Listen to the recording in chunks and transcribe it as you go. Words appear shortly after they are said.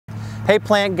Hey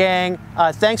plant gang,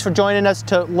 thanks for joining us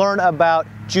to learn about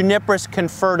Juniperus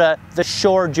conferta, the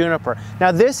shore juniper.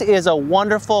 Now this is a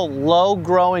wonderful low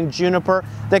growing juniper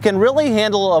that can really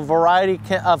handle a variety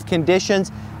of conditions.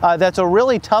 That's a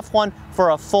really tough one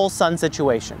for a full sun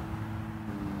situation.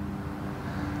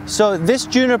 So this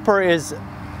juniper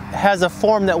has a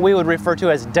form that we would refer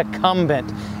to as decumbent,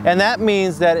 and that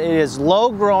means that it is low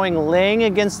growing, laying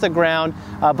against the ground,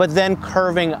 but then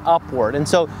curving upward. And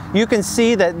so you can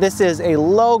see that this is a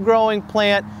low growing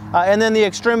plant, and then the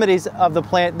extremities of the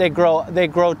plant, they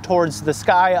grow towards the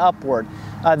sky upward.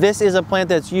 This is a plant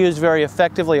that's used very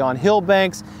effectively on hill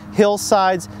banks,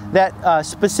 hillsides. That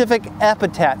specific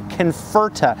epithet,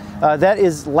 conferta, that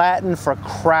is Latin for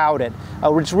crowded,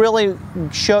 which really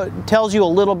tells you a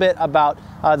little bit about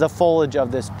the foliage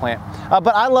of this plant.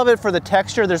 But I love it for the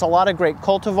texture. There's a lot of great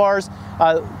cultivars,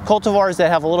 cultivars that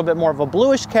have a little bit more of a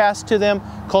bluish cast to them,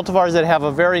 cultivars that have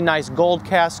a very nice gold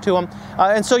cast to them.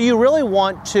 And so you really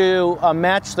want to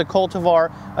match the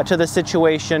cultivar to the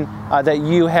situation that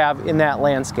you have in that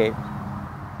landscape.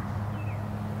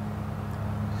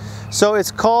 So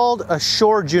it's called a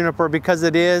shore juniper because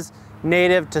it is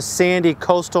native to sandy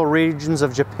coastal regions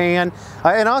of Japan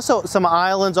and also some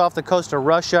islands off the coast of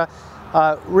Russia.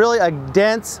 Really a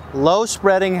dense, low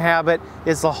spreading habit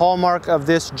is the hallmark of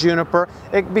this juniper.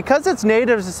 Because it's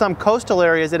native to some coastal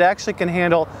areas, it actually can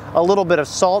handle a little bit of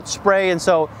salt spray, and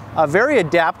so very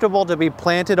adaptable to be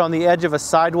planted on the edge of a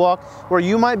sidewalk where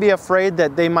you might be afraid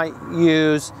that they might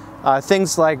use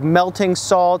things like melting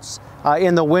salts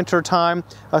in the winter time.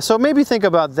 So maybe think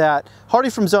about that. Hardy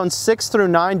from zone 6 through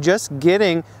 9, just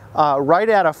getting right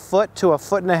at a foot to a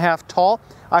foot and a half tall.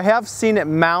 I have seen it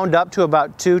mound up to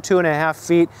about 2.5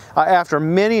 feet after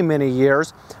many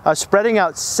years, spreading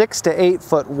out 6 to 8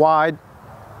 foot wide.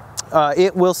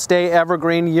 It will stay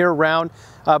evergreen year round,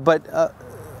 but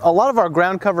a lot of our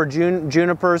ground cover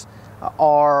junipers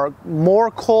are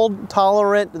more cold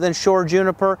tolerant than shore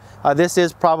juniper. This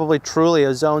is probably truly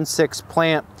a zone 6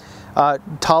 plant.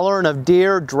 Tolerant of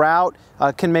deer, drought,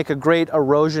 can make a great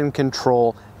erosion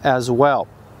control as well.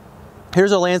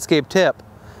 Here's a landscape tip: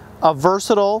 a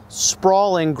versatile,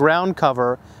 sprawling ground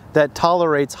cover that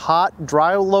tolerates hot,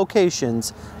 dry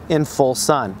locations in full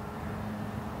sun.